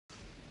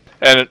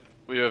And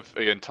we have,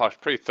 again,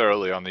 talked pretty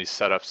thoroughly on these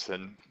setups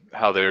and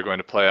how they are going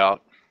to play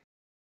out.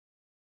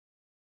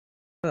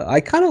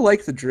 I kind of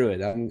like the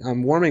druid.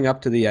 I'm warming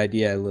up to the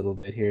idea a little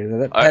bit here.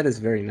 That pet is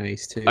very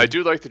nice too. I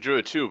do like the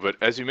druid too, but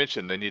as you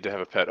mentioned, they need to have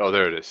a pet. Oh,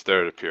 there it is.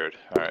 There it appeared.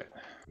 All right.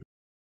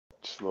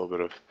 Just a little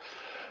bit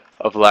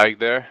of lag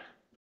there.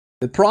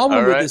 The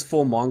problem with this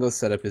full Mongo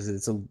setup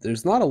is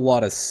there's not a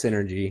lot of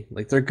synergy.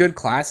 Like, they're good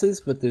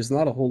classes, but there's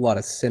not a whole lot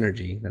of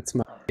synergy. That's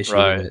my issue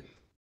with it.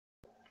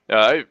 Yeah,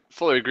 I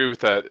fully agree with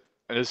that.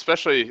 And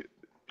especially,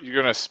 you're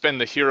going to spend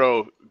the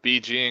hero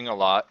BGing a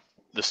lot.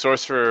 The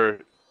sorcerer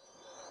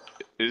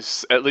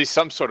is at least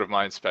some sort of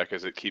mind spec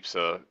as it keeps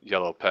a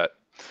yellow pet.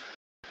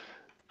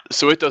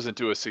 So it doesn't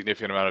do a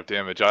significant amount of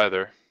damage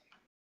either.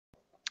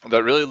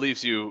 That really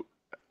leaves you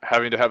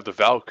having to have the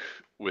Valk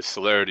with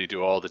celerity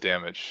do all the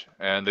damage.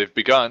 And they've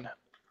begun.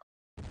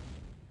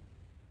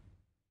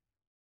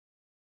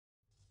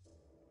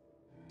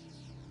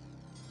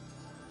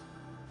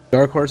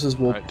 Dark Horses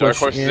will push Dark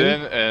Horses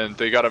in, and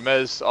they got a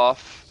Mez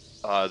off.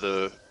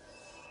 The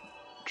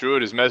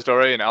Druid is Mezzed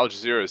already, and Al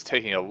Jazeera is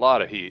taking a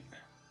lot of heat.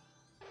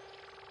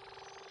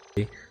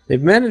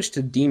 They've managed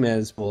to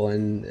demez Bull,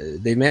 and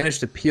they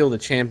managed to peel the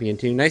champion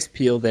too. Nice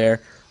peel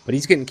there, but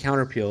he's getting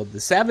counter-peeled. The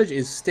Savage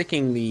is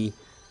sticking the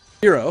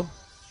hero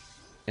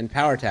and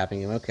power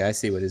tapping him. Okay, I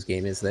see what his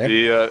game is there.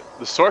 The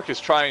Sork is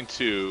trying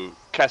to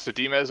cast a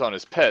demez on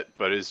his pet,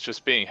 but is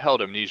just being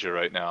held amnesia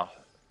right now.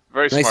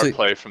 Very smart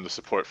play from the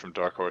support from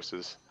Dark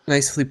Horses.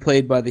 Nicely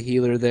played by the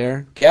healer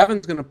there.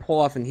 Gavin's going to pull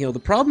off and heal. The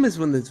problem is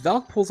when this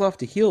Valk pulls off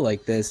to heal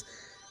like this,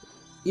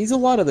 he's a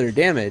lot of their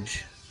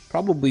damage.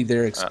 Probably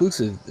their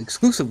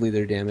exclusively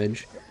their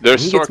damage. Their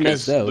Sork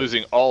is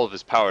losing all of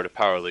his power to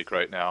power leak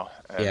right now.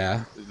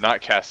 And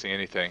not casting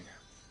anything.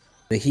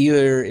 The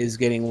healer is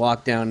getting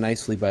locked down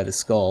nicely by the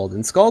Scald.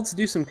 And Scalds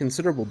do some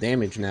considerable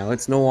damage now.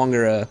 It's no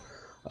longer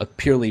a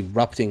purely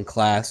rupting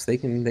class. They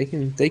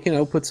can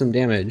output some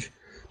damage.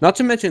 Not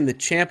to mention the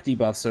champ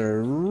debuffs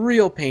are a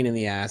real pain in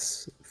the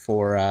ass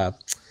for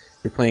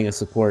playing a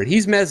support.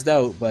 He's mezzed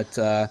out, but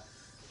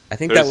I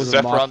think that was a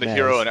Zephyr mock on the mez.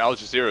 hero, and Al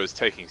Jazeera is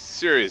taking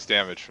serious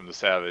damage from the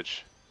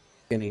Savage.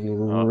 Getting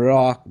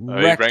wrecked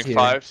rank here.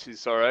 5,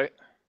 he's alright.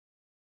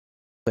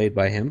 Played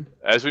by him.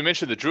 As we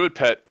mentioned, the Druid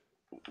pet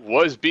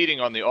was beating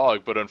on the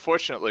Og, but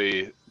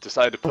unfortunately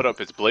decided to put up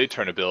its Blade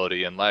Turn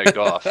ability and lagged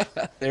off.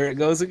 There it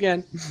goes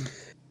again.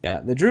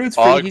 Yeah, the Druid's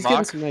free. He's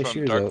getting some nice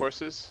shears Dark out.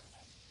 Horses.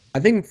 I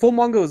think Full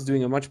Mongo is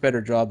doing a much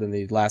better job than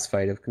the last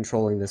fight of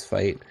controlling this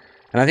fight.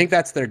 And I think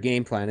that's their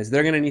game plan, is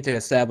they're going to need to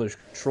establish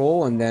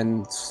control and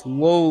then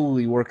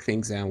slowly work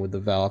things down with the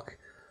Valk.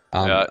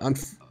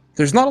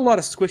 There's not a lot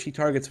of squishy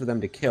targets for them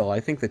to kill. I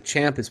think the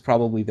Champ is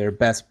probably their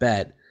best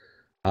bet.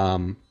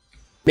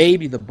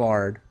 Maybe the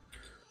Bard.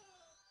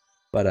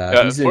 But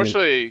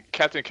unfortunately,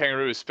 Captain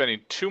Kangaroo is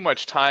spending too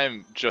much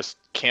time just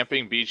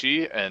camping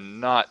BG and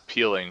not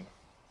peeling.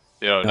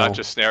 Not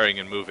just snaring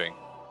and moving.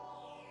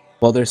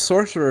 Well, their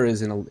Sorcerer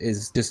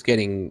is just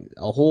getting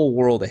a whole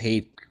world of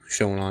hate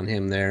shown on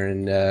him there,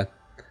 and I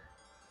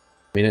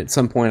mean, at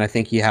some point, I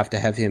think you have to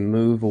have him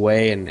move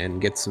away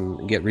and get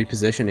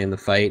repositioned in the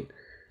fight.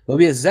 There'll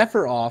be a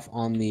Zephyr off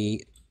on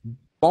the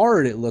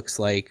Bard, it looks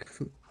like,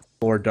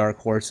 for Dark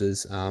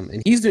Horses,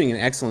 and he's doing an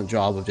excellent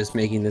job of just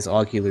making this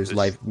Og Healer's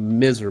life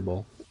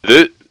miserable.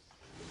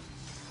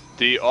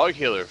 The Og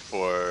Healer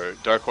for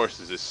Dark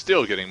Horses is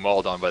still getting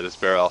mauled on by this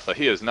Bear Alpha.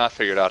 He has not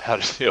figured out how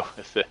to deal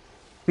with it.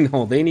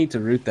 No, they need to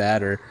root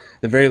that, or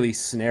at the very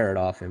least snare it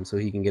off him so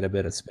he can get a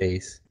bit of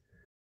space.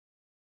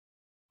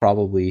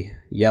 Probably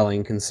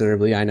yelling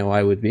considerably. I know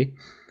I would be.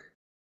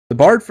 The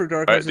Bard for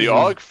Dark Horses. The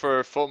Og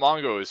for Full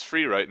Mongo is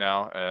free right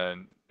now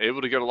and able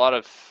to get a lot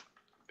of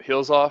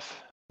heals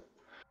off,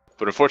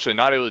 but unfortunately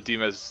not able to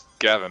demez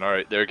Gavin. All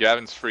right, there,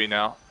 Gavin's free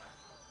now.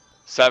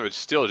 Savage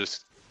still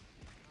just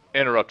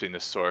interrupting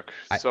this Sork.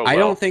 I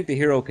don't think the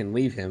hero can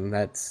leave him.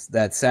 That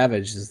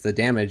Savage the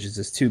damage is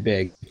just too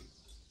big.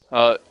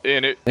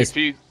 If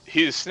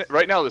he's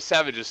right now, the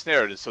Savage is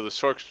snared, and so the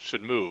Sork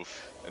should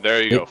move. And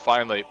there you go,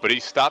 finally. But he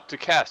stopped to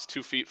cast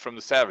 2 feet from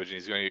the Savage, and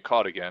he's going to get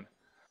caught again.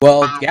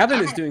 Well, Gavin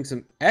is doing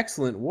some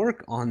excellent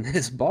work on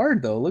this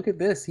Bard, though. Look at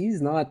this.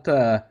 He's not.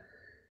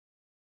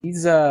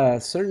 He's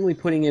certainly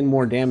putting in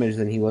more damage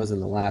than he was in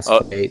the last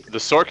fight. The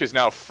Sork is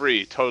now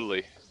free,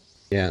 totally.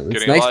 Yeah,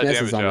 it's nice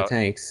messes on the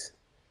tanks.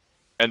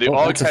 And the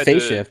Og had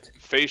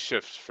phase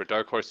shift for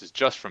Dark Horses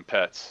just from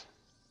pets.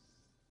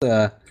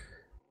 Al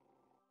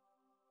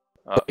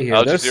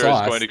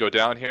Jazeera is going to go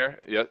down here.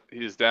 Yep,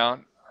 he's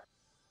down.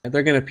 And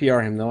they're going to PR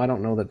him, though. I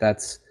don't know that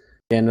that's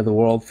the end of the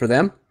world for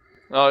them.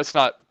 No, it's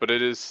not, but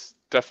it is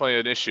definitely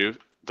an issue.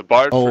 The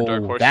Bard for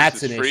Dark Horses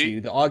that's is an free.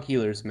 issue. The Og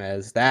Healer's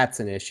mez, that's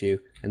an issue.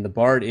 And the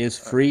Bard is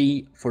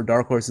free for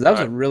Dark Horses. That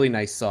was a really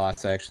nice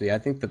sauce, actually. I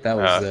think that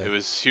was... it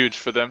was huge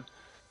for them.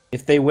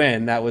 If they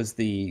win, that was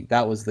the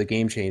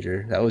game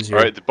changer. That was your...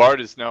 Alright, the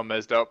Bard is now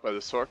mezzed out by the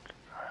Sork.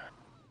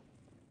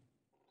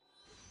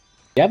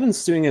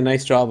 Gavin's doing a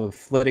nice job of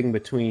flitting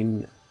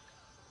between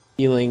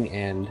healing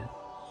and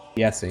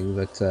guessing,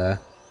 but...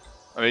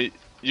 I mean,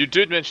 you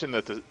did mention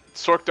that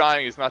Sork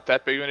dying is not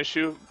that big of an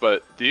issue,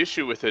 but the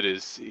issue with it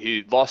is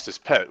he lost his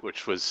pet,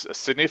 which was a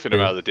significant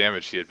amount of the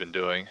damage he had been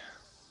doing.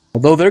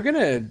 Although they're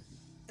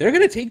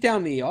gonna take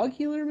down the Og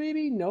healer,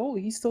 maybe? No,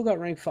 he's still got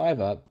rank 5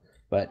 up,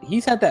 but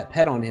he's had that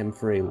pet on him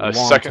for a long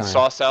Second time.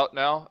 sauce out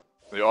now.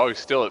 The Og is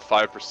still at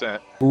 5%.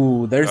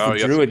 Ooh, there's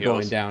the druid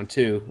going down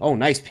too. Oh,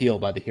 nice peel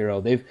by the hero.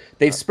 They've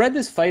spread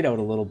this fight out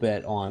a little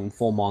bit on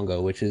full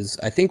Mongo, which is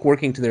I think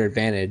working to their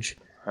advantage.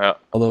 Yeah.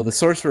 Although the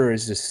sorcerer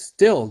is just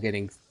still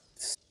getting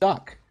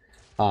stuck.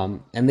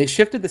 And they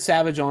shifted the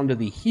savage onto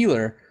the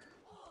healer,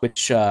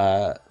 which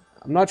I'm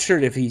not sure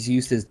if he's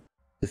used his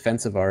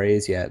defensive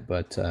RAs yet,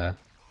 but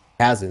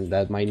hasn't.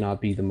 That might not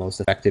be the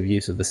most effective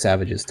use of the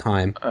savage's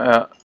time.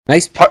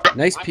 Nice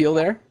peel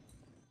there.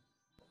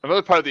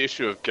 Another part of the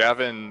issue of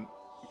Gavin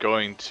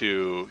going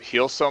to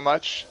heal so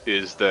much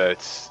is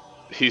that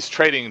he's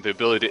trading the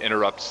ability to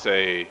interrupt,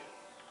 say,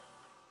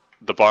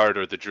 the bard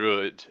or the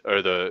druid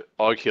or the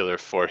Og healer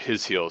for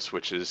his heals,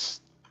 which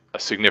is a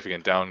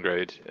significant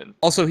downgrade. And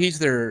also, he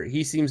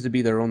seems to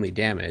be their only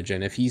damage,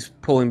 and if he's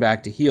pulling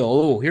back to heal,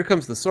 oh, here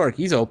comes the Sork.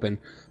 He's open,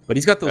 but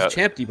he's got those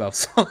champ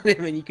debuffs on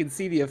him, and you can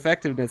see the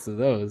effectiveness of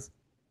those.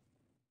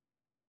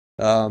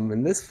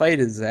 And this fight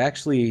is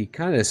actually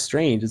kind of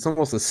strange. It's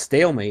almost a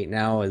stalemate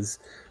now, as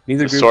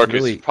neither group Sork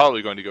really... is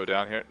probably going to go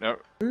down here. No,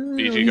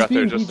 BG got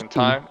there just in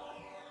time.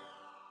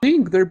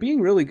 They're being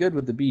really good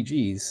with the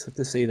BGs, I have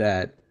to say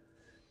that.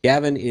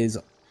 Gavin is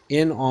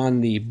in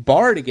on the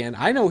Bard again.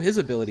 I know his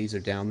abilities are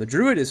down. The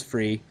Druid is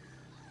free.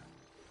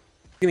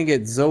 He's going to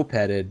get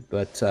Zopetted,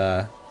 but...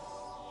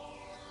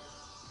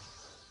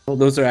 well,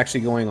 those are actually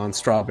going on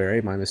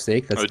Strawberry, my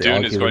mistake. That's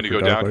Dune is going to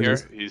go down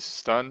here. He's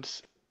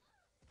stunned.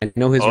 I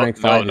know his rank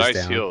 5 is nice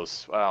down.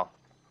 heals. Wow.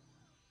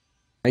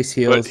 Nice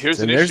heals. But here's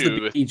and an there's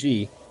issue the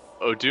BG.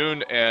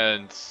 O'Dune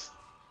and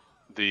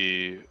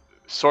the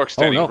Sork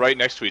standing right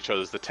next to each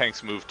other as the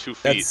tanks move 2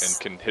 feet and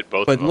can hit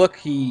both of them. But look,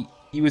 he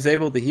was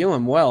able to heal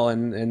him well,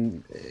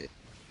 and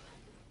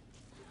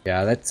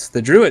yeah, that's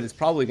the Druid is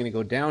probably going to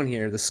go down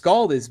here. The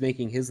Scald is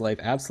making his life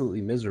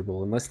absolutely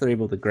miserable unless they're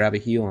able to grab a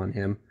heal on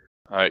him.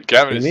 All right,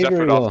 Gavin is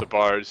separate off the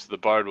bards. The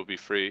Bard will be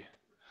free.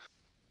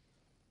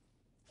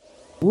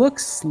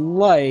 Looks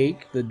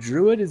like the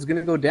Druid is going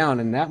to go down,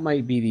 and that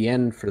might be the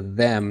end for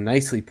them.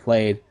 Nicely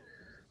played.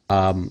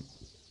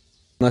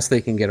 Unless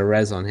they can get a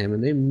res on him,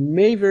 and they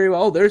may very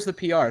well... Oh, there's the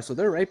PR, so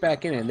they're right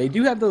back in it. And they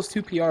do have those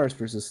 2 PRs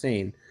for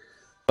sustain.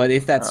 But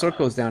if that Sork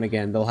goes down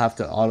again, they'll have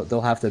to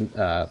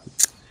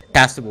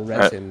castable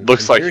res him.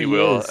 Looks like he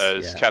will,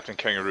 as Captain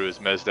Kangaroo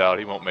is mezzed out.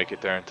 He won't make it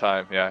there in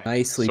time. Yeah,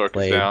 nicely Sork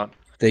played. Is down.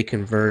 They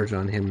converge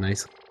on him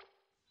nicely.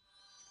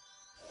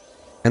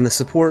 And the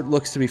support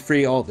looks to be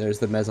free. Oh, there's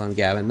the Mez on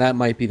Gavin. That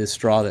might be the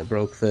straw that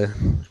broke the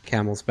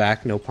camel's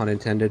back, no pun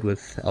intended,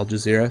 with Al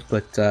Jazeera.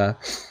 But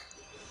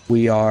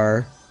we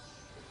are...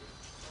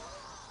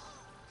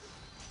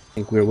 I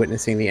think we're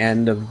witnessing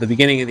the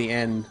beginning of the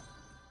end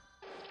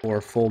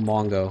for full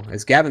Mongo.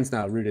 As Gavin's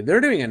not rooted. They're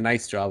doing a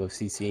nice job of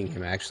CCing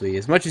him, actually.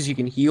 As much as you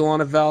can heal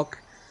on a Valk,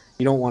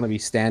 you don't want to be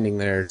standing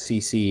there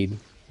CC'd.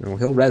 You know,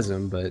 he'll res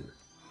him, but...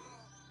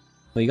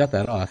 Well, he got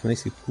that off.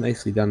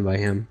 Nicely done by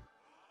him.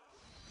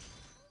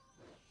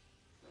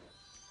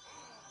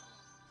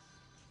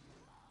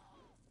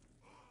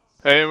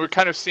 And we're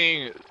kind of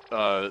seeing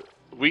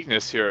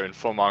weakness here in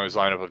full Mongo's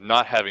lineup of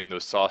not having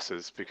those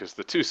sauces, because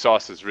the 2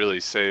 sauces really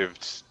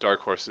saved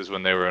Dark Horses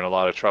when they were in a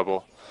lot of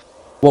trouble.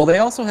 Well, they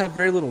also have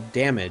very little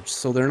damage,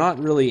 so they're not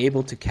really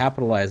able to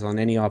capitalize on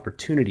any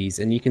opportunities,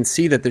 and you can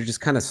see that they're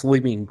just kind of slowly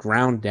being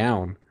ground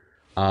down.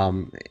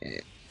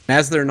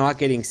 As they're not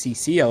getting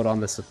CC out on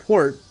the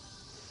support,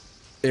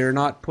 they're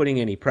not putting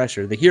any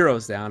pressure. The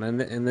hero's down,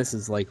 and this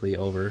is likely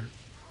over.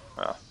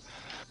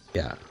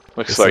 Yeah.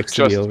 Looks like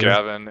just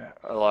Gavin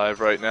alive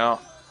right now.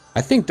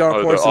 I think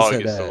Dark Horses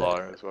had still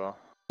alive as well.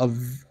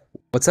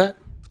 What's that?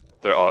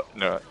 No.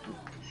 I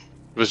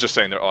was just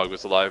saying their Og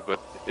was alive, but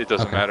it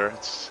doesn't matter.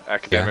 It's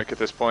academic at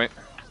this point.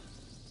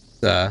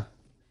 Dark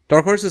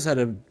Horses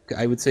had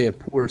I would say, a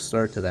poor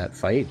start to that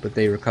fight, but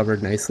they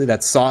recovered nicely.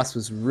 That sauce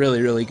was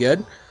really, really good.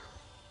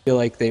 I feel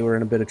like they were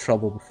in a bit of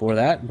trouble before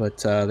that, but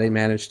they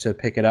managed to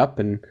pick it up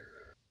and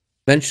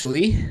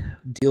eventually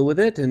deal with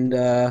it, and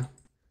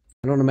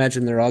I don't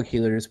imagine their Og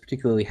healer is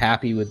particularly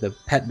happy with the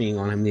pet being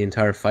on him the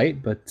entire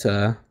fight, but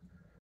c'est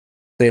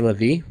la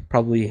vie,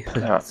 probably.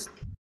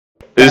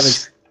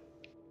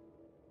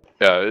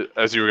 Yeah,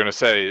 as you were going to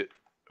say,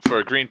 for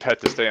a green pet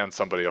to stay on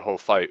somebody a whole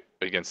fight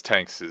against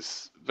tanks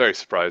is very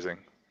surprising.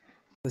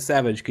 The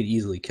Savage could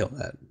easily kill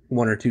that,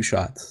 1 or 2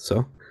 shots,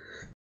 so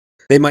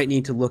they might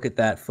need to look at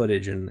that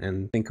footage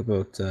and think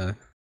about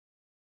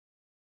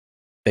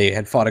they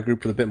had fought a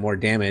group with a bit more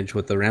damage,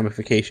 what the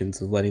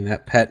ramifications of letting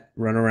that pet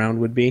run around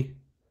would be.